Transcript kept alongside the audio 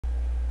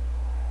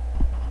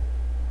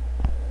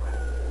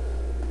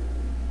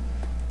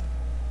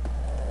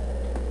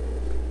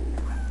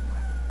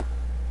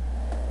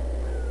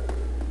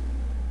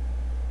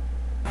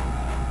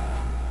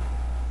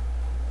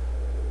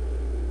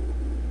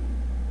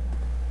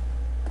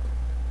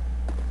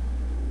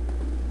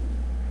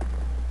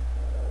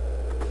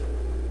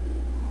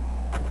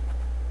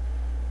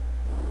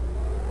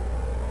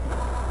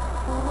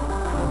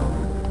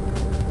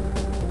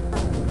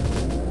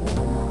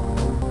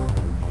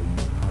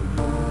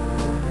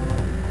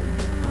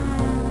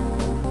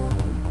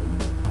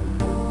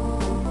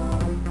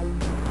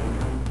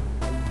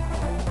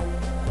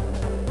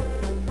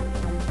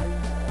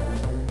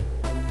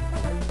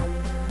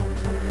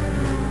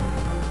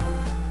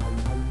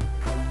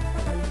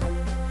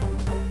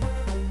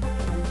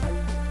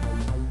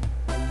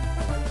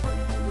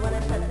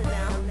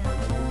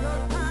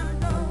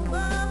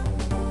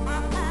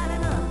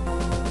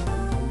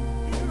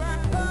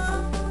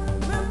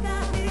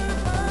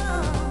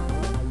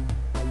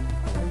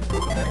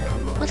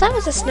that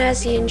was a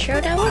snazzy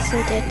intro, now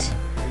wasn't it?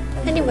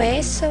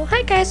 Anyway, so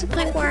hi guys, I'm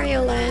playing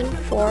Wario Land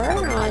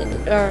 4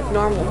 on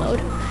normal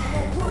mode.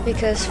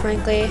 Because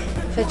frankly,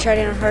 if I tried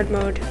it on hard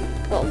mode,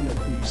 well,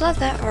 it's not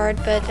that hard,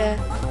 but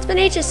it's been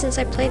ages since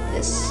I played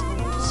this.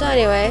 So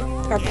anyway,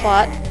 our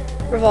plot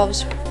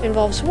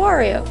involves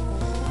Wario,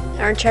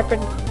 our intrepid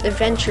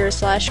adventurer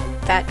slash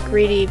fat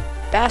greedy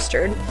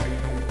bastard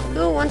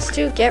who wants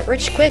to get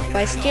rich quick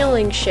by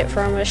stealing shit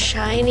from a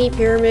shiny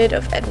pyramid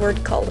of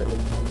Edward Cullen.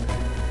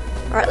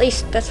 Or at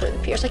least that's what it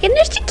appears like. And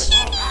there's the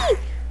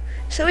kitty!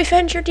 So we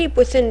venture deep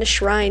within the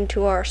shrine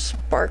to our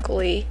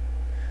sparkly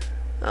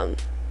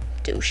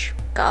douche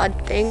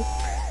god thing.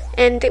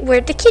 And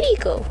where'd the kitty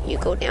go? You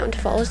go down to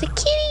follow the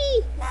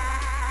kitty!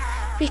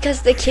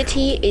 Because the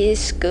kitty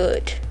is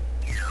good.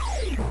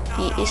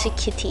 He is a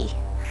kitty.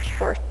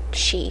 Or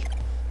she.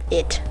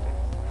 It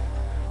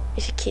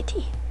is a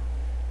kitty.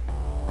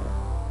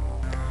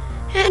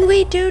 And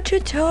we do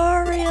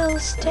tutorial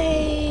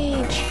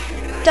stage.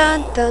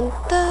 Dun dun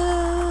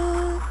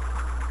dun.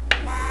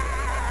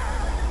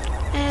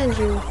 And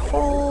you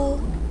fall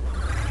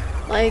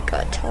like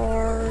a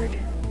tard.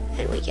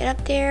 And we get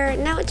up there.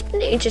 Now it's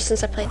been ages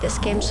since I played this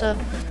game, so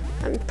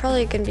I'm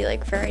probably gonna be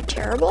like very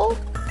terrible.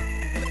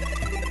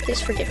 Please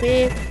forgive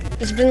me.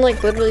 It's been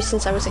like literally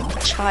since I was a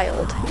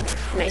child,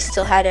 and I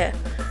still had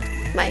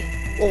my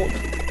old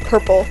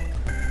purple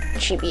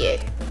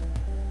GBA.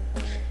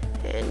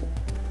 And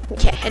we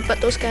can't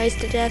headbutt those guys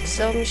to death,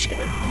 so I'm just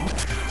gonna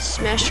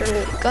smash their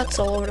little guts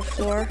all over the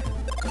floor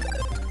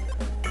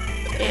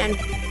and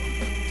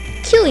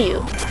kill you.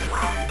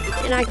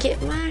 And I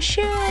get my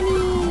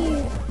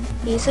shiny.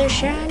 He's a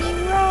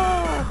shiny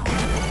rock.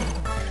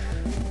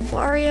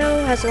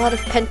 Wario has a lot of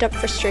pent-up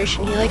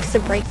frustration. He likes to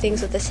break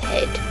things with his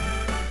head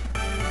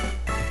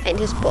and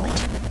his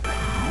butt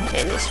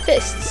and his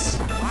fists.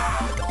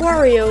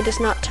 Wario does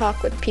not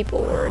talk with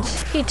people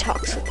words. He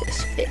talks with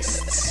his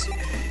fists.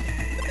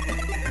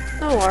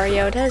 Oh,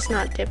 Wario, that is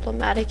not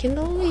diplomatic in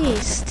the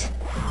least.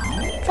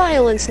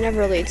 Violence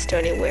never leads to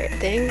any weird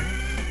thing.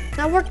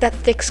 Now work that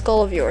thick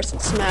skull of yours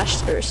and smash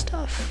through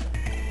stuff.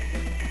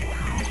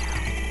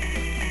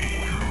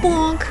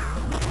 Bonk!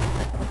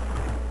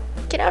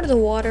 Get out of the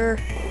water.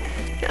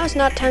 Now is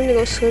not time to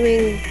go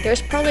swimming.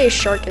 There's probably a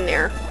shark in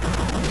there.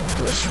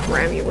 You just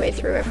ram your way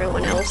through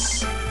everyone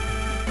else.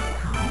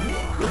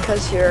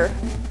 Because your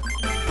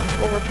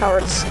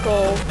overpowered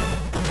skull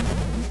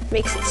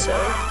makes it so.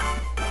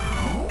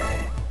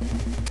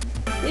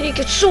 Then you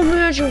get so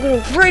mad you're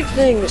gonna break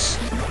things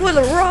with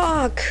a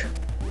rock.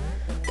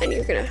 Then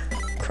you're gonna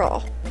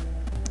crawl.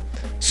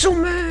 So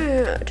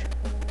mad.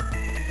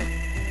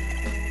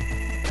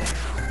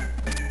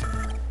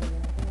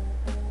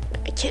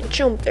 I can't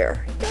jump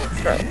there. Don't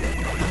throw.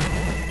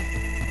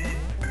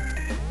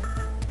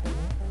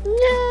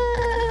 No!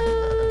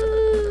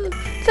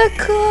 The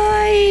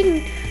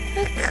coin!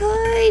 The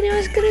coin! I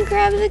was gonna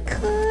grab the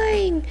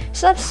coin!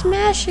 Stop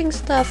smashing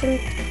stuff and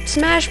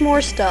smash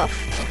more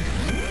stuff.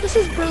 This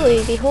is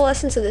really the whole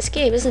essence of this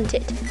game, isn't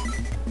it?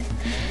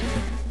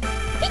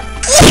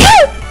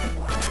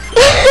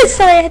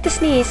 Sorry, I had to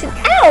sneeze. And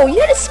ow! You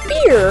had a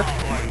spear!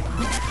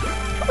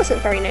 That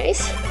wasn't very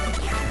nice.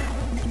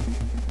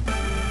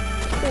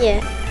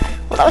 Yeah.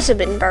 Well, that was a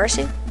bit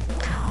embarrassing.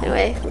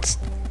 Anyway, let's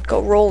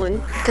go rolling.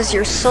 Because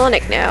you're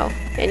Sonic now.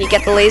 And you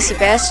get the lazy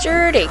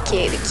bastard,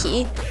 aka the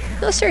key.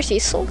 No, seriously,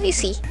 he's so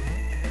lazy.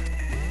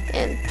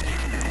 And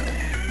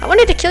I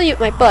wanted to kill you with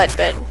my butt,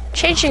 but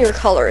changing your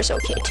color is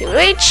okay too.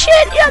 Wait,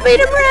 shit! You made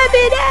him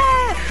rabbit!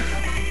 Ah!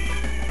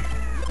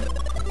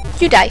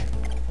 You die.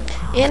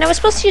 And I was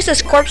supposed to use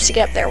this corpse to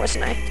get up there,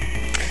 wasn't I?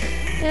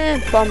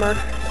 Bummer.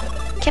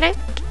 Can I?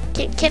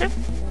 Can I?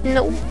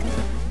 No.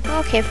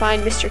 Okay,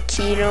 fine, Mr.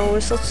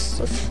 Keynos. Let's...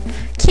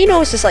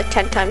 Keynos is like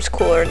 10 times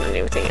cooler than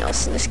anything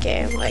else in this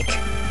game. Like,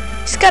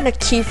 he's got a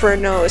key for a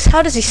nose.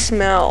 How does he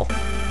smell?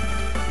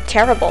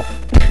 Terrible.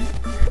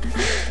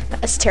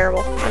 That's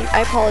terrible.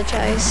 I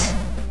apologize.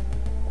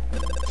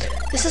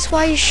 This is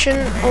why you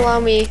shouldn't allow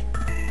me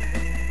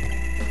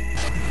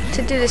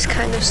to do this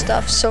kind of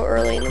stuff so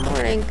early in the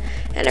morning.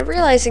 And I'm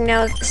realizing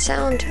now that the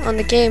sound on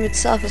the game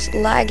itself is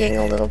lagging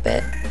a little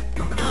bit.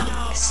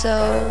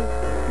 So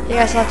you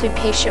guys have to be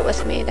patient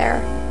with me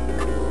there.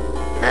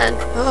 And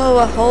oh,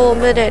 a whole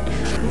minute.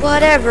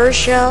 Whatever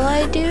shall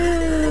I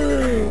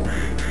do?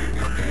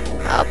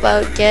 How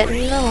about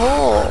getting the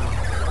hole?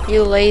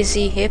 You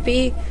lazy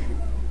hippie.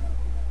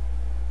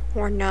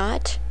 Or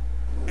not.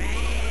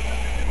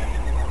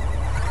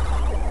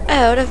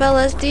 Out of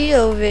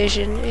LSDO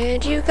vision,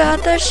 and you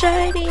got the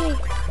shiny.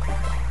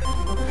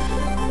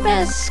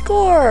 Best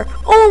score!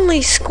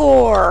 Only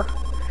score!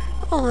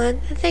 Oh,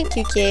 thank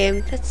you,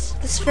 game.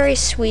 That's very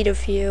sweet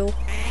of you.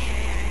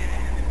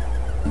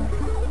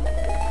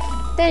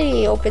 Then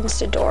he opens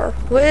the door.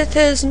 With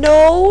his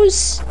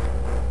nose?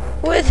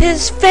 With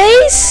his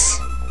face?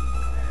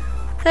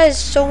 That is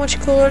so much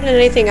cooler than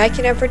anything I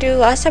can ever do.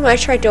 Last time I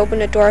tried to open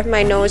the door with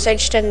my nose, I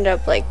just ended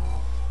up, like,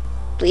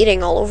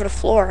 bleeding all over the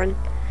floor. And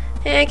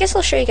And I guess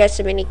I'll show you guys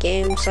the mini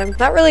games. I'm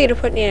not really gonna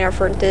put any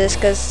effort into this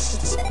because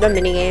it's the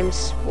mini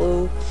games.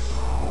 Woo.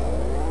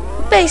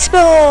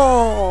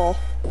 Baseball!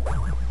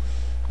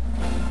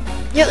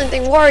 The only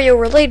thing Wario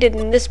related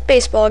in this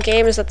baseball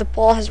game is that the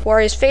ball has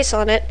Wario's face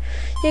on it.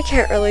 You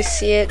can't really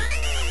see it.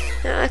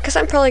 Because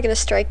I'm probably gonna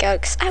strike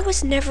out because I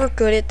was never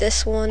good at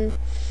this one.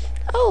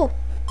 Oh!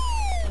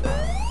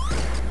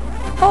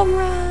 Home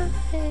run!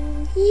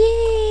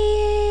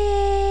 Yay!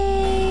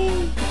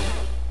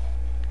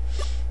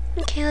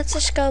 Okay, let's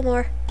just go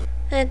more.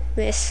 And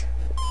miss.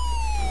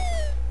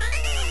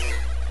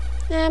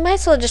 I might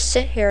as well just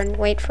sit here and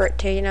wait for it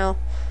to, you know,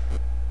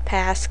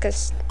 pass,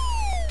 because...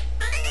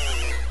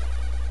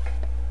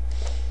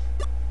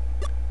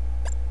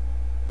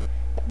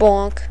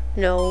 Bonk.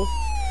 No.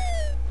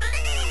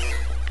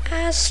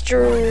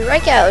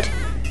 Strikeout.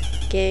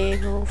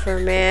 Game over,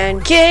 man.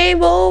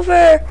 Game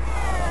over!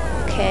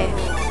 Okay.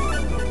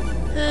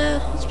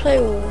 Let's play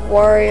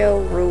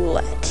Wario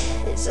Roulette.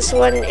 This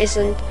one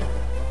isn't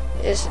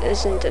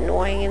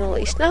annoying in the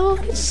least. No,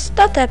 it's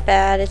not that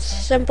bad. It's a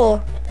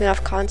simple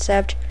enough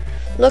concept.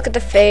 Look at the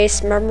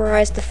face,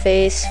 memorize the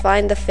face,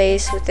 find the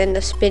face within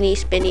the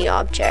spinny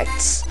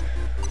objects.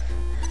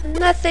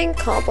 Nothing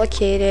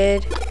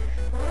complicated.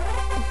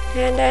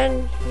 And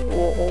then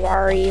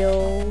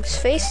Wario's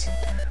face.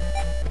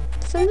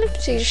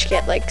 Sometimes you just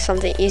get like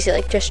something easy,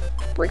 like just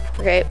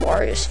recreate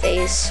Wario's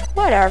face.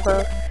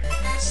 Whatever.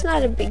 It's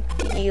not a big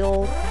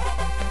deal.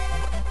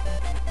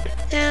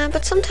 Yeah,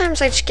 but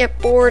sometimes I just get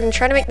bored and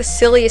try to make the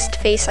silliest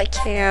face I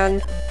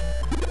can.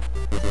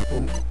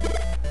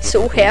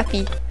 So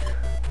happy.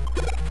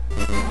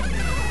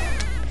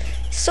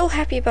 So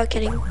happy about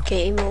getting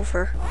game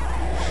over.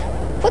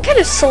 What kind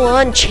of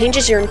salon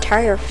changes your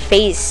entire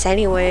face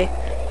anyway?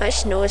 I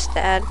just noticed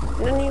that.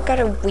 And then you got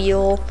a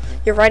wheel.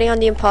 You're riding on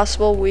the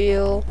impossible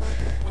wheel.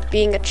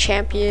 Being a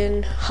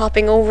champion.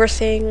 Hopping over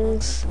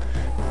things.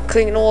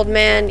 Including an old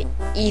man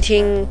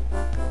eating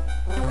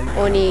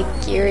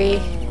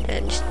onigiri.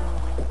 And just...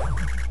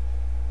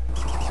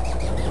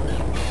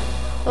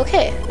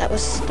 Okay, that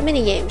was the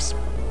mini games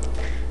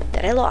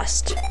that I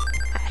lost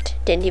at.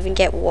 Didn't even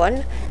get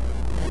one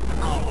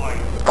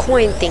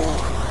coin thingy.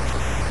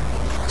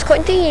 Those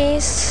coin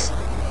thingies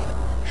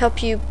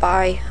help you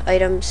buy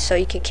items so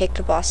you can kick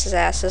the boss's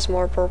asses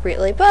more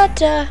appropriately, but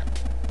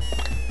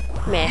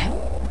meh.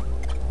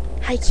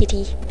 Hi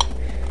kitty.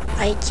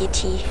 Hi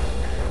kitty.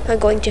 I'm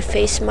going to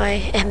face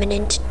my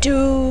imminent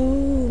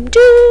doom.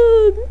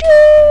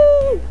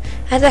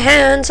 At the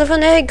hands of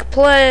an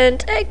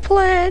eggplant.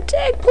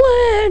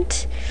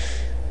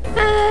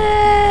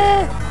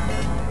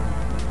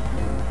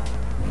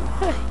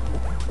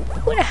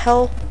 Who the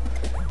hell?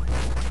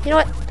 You know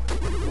what?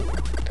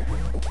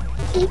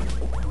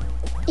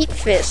 Eat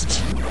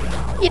fist.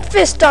 Eat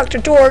fist, Dr.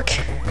 Dork.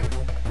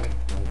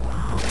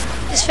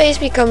 His face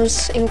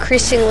becomes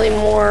increasingly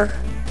more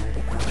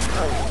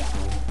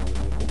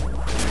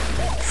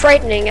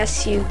frightening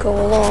as you go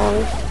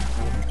along.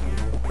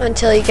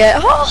 Until you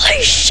get,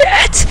 holy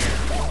shit!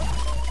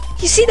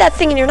 You see that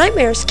thing in your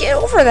nightmares, get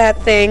over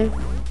that thing.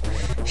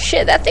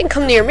 Shit, that thing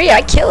come near me,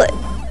 I kill it.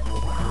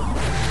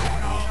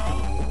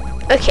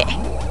 Okay.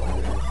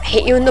 I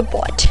hit you in the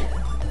butt.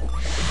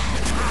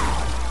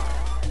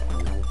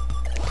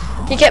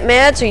 You get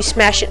mad, so you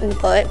smash it in the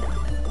butt.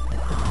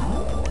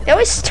 It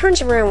always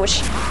turns around,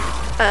 which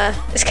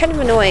is kind of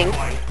annoying.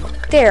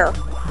 There.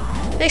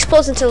 It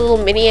explodes into little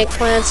mini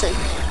eggplants, and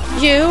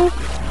you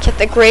get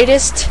the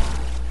greatest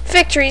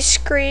victory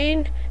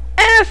screen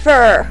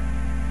ever!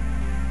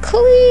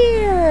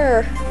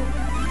 Clear!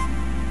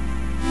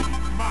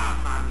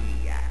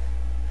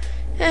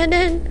 And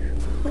then,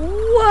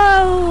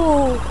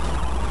 whoa!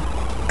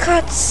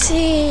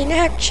 Cutscene,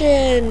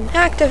 action,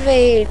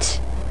 activate!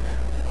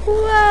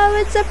 Wow,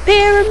 it's a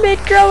pyramid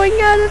growing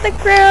out of the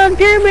ground!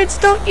 Pyramids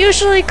don't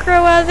usually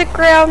grow out of the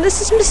ground! This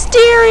is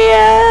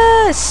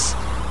mysterious!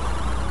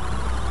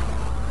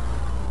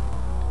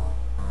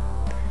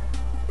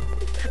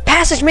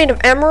 Passage made of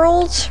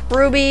emeralds,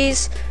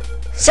 rubies,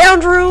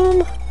 sound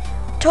room,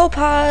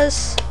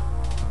 topaz,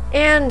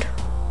 and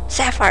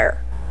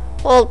sapphire.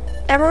 Well,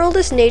 emerald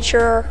is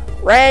nature,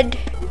 red,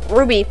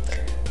 ruby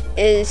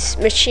is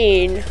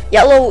machine,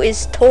 yellow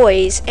is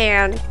toys,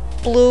 and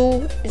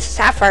blue is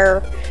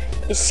sapphire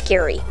is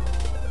scary.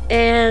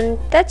 And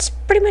that's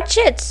pretty much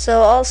it,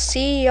 so I'll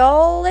see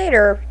y'all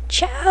later.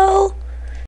 Ciao!